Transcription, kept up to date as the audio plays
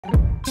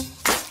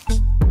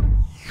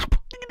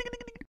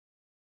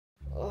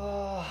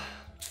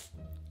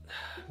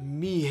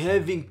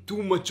having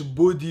too much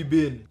body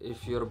pain.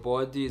 If your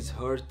body is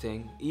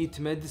hurting, eat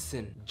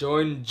medicine.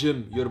 Join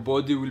gym, your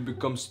body will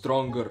become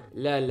stronger.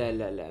 La.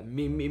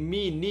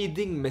 Me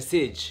needing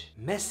message.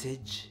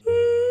 Message?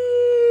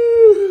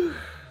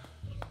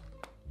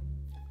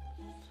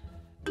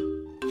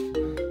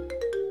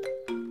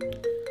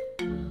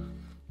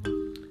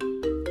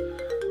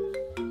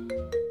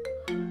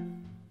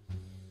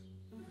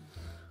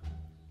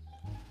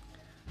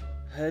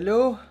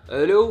 Hello?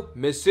 Hello?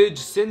 Message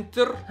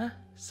center? Huh?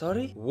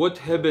 Sorry? What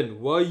happened?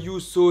 Why you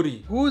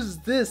sorry? Who's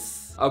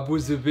this? Abu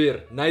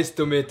Zubair. Nice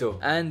tomato.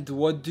 And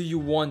what do you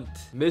want?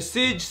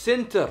 Message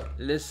center.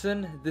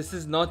 Listen, this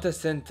is not a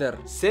center.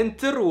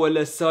 Center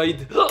wala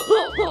side.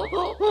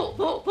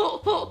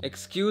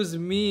 Excuse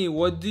me,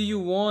 what do you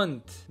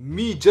want?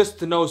 Me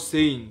just now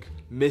saying.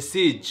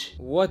 Message.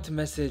 What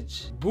message?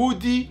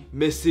 Body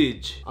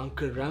message.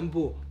 Uncle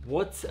Rambo,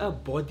 what's a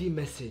body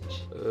message?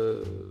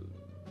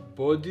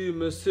 Body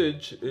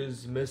message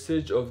is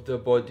message of the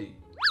body.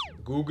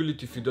 Google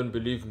it if you don't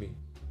believe me.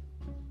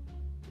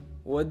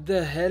 What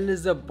the hell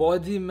is a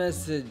body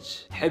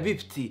message?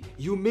 Habibti,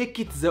 you make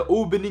it the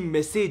opening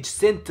message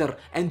center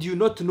and you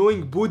not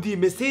knowing body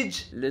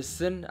message?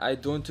 Listen, I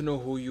don't know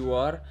who you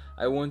are.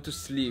 I want to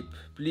sleep.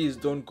 Please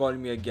don't call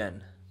me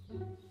again.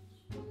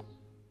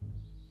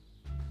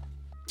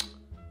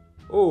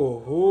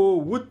 Oh,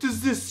 what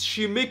is this?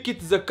 She make it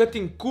the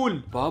cutting cool.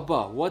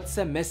 Baba, what's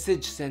a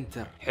message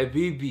center?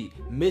 Habibi,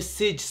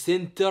 message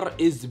center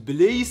is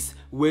place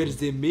where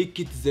they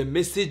make it the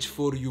message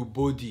for your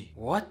body.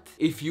 What?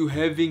 If you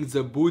having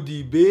the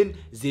body pain,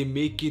 they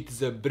make it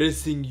the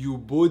pressing your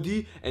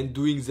body and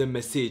doing the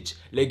message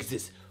like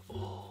this.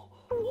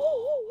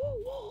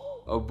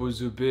 Abu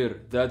Zubair,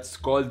 that's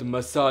called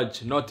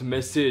massage, not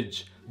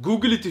message.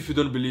 Google it if you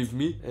don't believe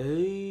me.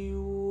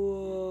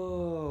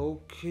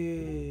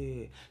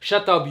 Okay.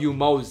 Shut up, you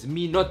mouse.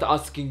 Me not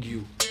asking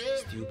you.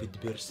 Stupid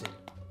person.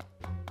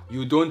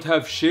 You don't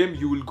have shame?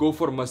 You will go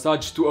for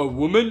massage to a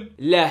woman?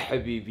 La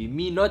habibi.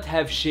 Me not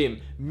have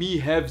shame. Me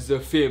have the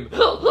fame.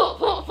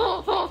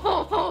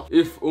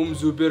 If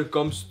Zubair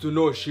comes to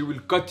know, she will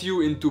cut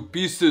you into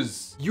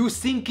pieces. You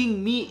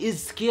thinking me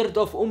is scared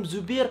of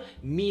Zubair?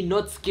 Me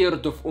not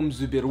scared of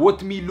Zubair.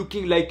 What me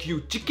looking like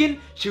you chicken?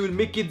 She will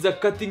make it the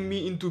cutting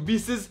me into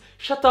pieces.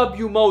 Shut up,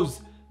 you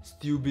mouse.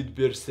 Stupid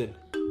person.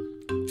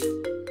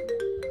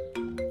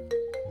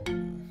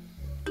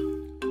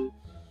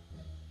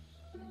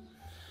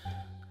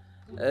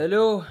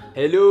 Hello.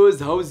 Hello,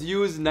 how's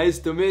yous? Nice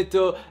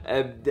tomato.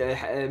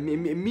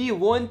 Me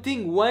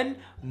wanting one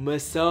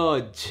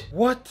massage.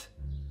 What?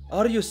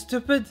 Are you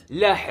stupid?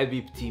 La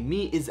habibti,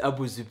 me is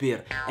Abu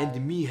Zubair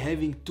and me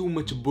having too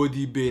much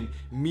body pain.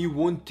 Me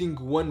wanting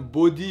one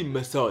body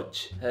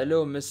massage.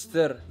 Hello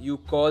mister, you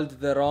called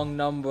the wrong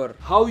number.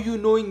 How you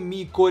knowing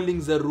me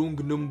calling the wrong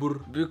number?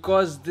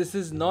 Because this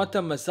is not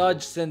a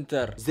massage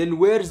center. Then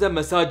where's the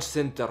massage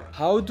center?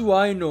 How do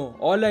I know?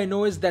 All I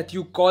know is that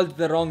you called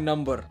the wrong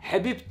number.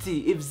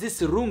 Habibti, if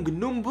this wrong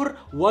number,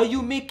 why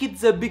you make it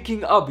the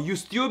picking up? You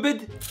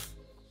stupid?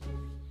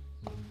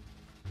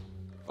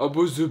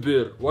 Abu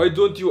Zubair, why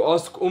don't you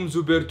ask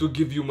Zubair to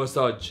give you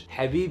massage?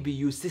 Habibi,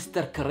 you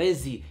sister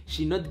crazy.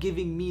 She not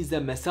giving me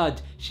the massage.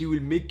 She will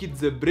make it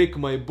the break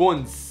my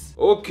bones.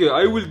 Okay,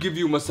 I will give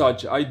you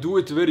massage. I do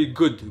it very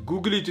good.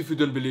 Google it if you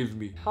don't believe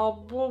me.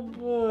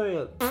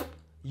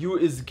 You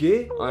is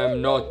gay? I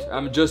am not.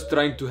 I'm just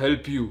trying to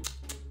help you.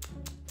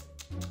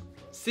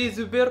 See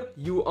Zubair,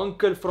 you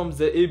uncle from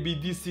the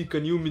ABDC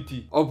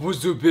community. Abu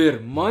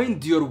Zubair,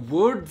 mind your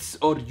words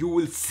or you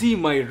will see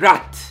my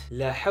rat.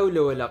 La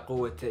hawla wa la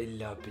quwwata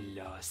illa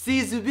billah.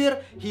 See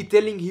Zubair, he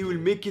telling he will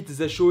make it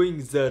the showing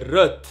the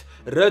rat.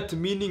 Rat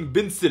meaning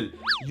pencil.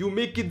 You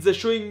make it the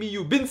showing me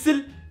you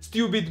pencil.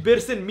 Stupid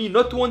person, me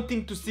not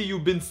wanting to see you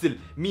pencil.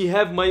 Me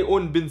have my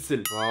own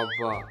pencil.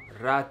 Baba,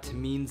 rat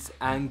means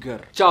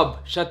anger. Chab,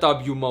 shut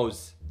up you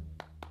mouse.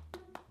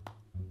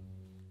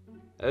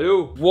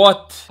 Hello?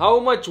 What? How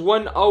much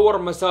 1 hour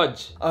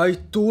massage? I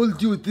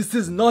told you this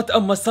is not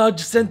a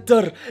massage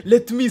center.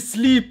 Let me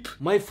sleep.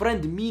 My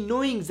friend, me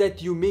knowing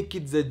that you make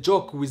it the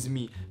joke with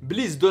me.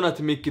 Please do not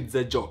make it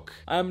the joke.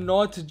 I'm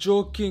not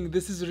joking.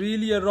 This is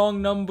really a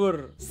wrong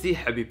number. See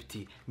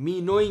Habibti,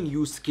 me knowing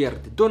you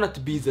scared. Do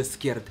not be the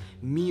scared.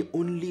 Me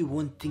only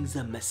wanting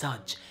the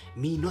massage.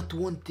 Me not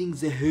wanting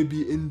the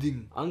happy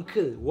ending.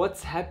 Uncle,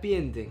 what's happy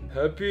ending?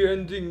 Happy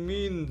ending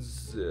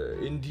means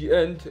in the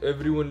end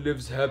everyone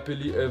lives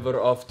happily ever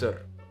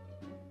after.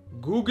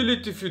 Google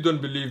it if you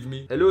don't believe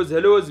me.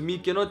 Hellos, me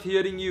cannot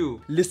hearing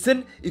you.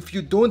 Listen, if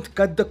you don't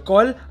cut the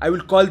call, I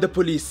will call the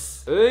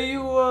police.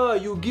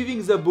 You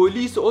giving the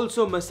police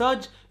also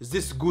massage?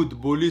 This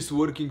good, police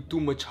working too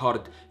much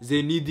hard.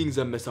 They needing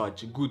the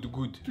massage. Good.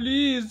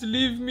 Please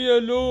leave me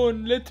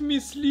alone. Let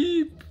me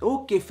sleep.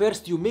 Okay,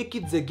 first you make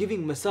it the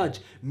giving massage.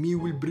 Me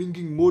will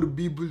bringing more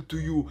people to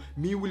you.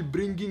 Me will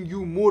bringing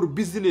you more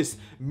business.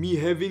 Me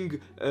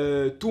having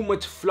too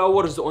much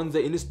flowers on the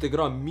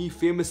Instagram. Me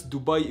famous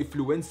Dubai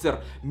influencer. sir.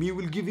 Me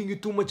will giving you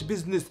too much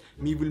business.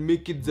 Me will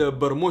make it the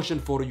promotion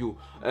for you.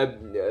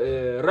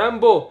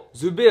 Rambo,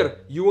 Zubair,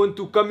 you want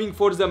to coming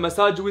for the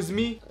massage with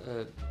me?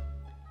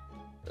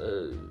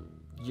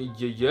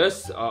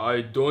 Yes,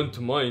 I don't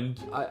mind.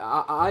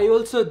 I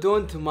also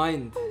don't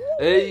mind.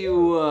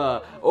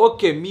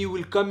 Okay, me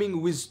will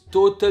coming with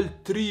total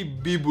 3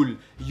 people.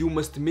 You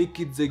must make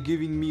it the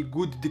giving me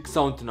good dick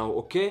sound now,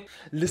 okay?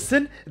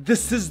 Listen,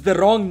 this is the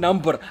wrong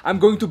number. I'm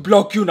going to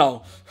block you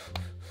now.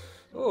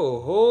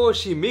 Oh,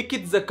 she make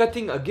it the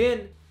cutting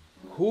again.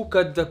 Who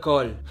cut the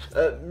call?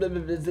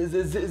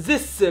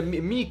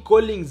 Me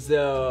calling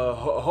the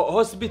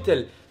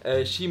hospital.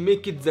 She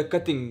make it the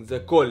cutting, the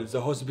call,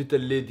 the hospital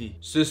lady.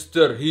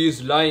 Sister, he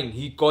is lying.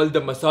 He called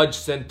the massage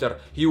center.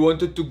 He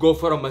wanted to go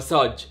for a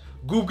massage.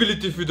 Google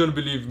it if you don't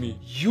believe me.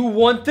 You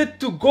wanted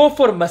to go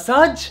for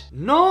massage?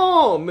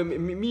 No,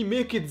 me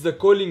make it the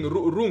calling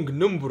wrong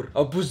number.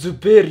 Abu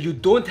Zubair, you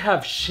don't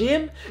have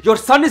shame? Your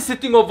son is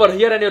sitting over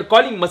here and you're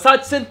calling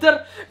massage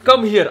center?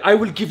 Come here, I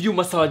will give you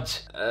massage.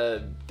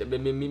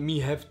 Me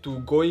have to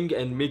going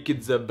and make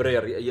it the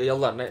prayer.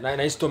 Yalla,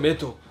 nice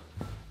tomato.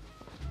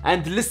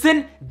 And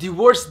listen,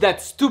 divorce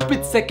that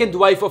stupid second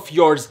wife of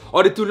yours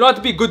or it will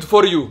not be good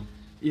for you.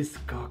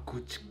 Iska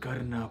kuch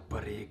karna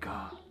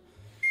parega.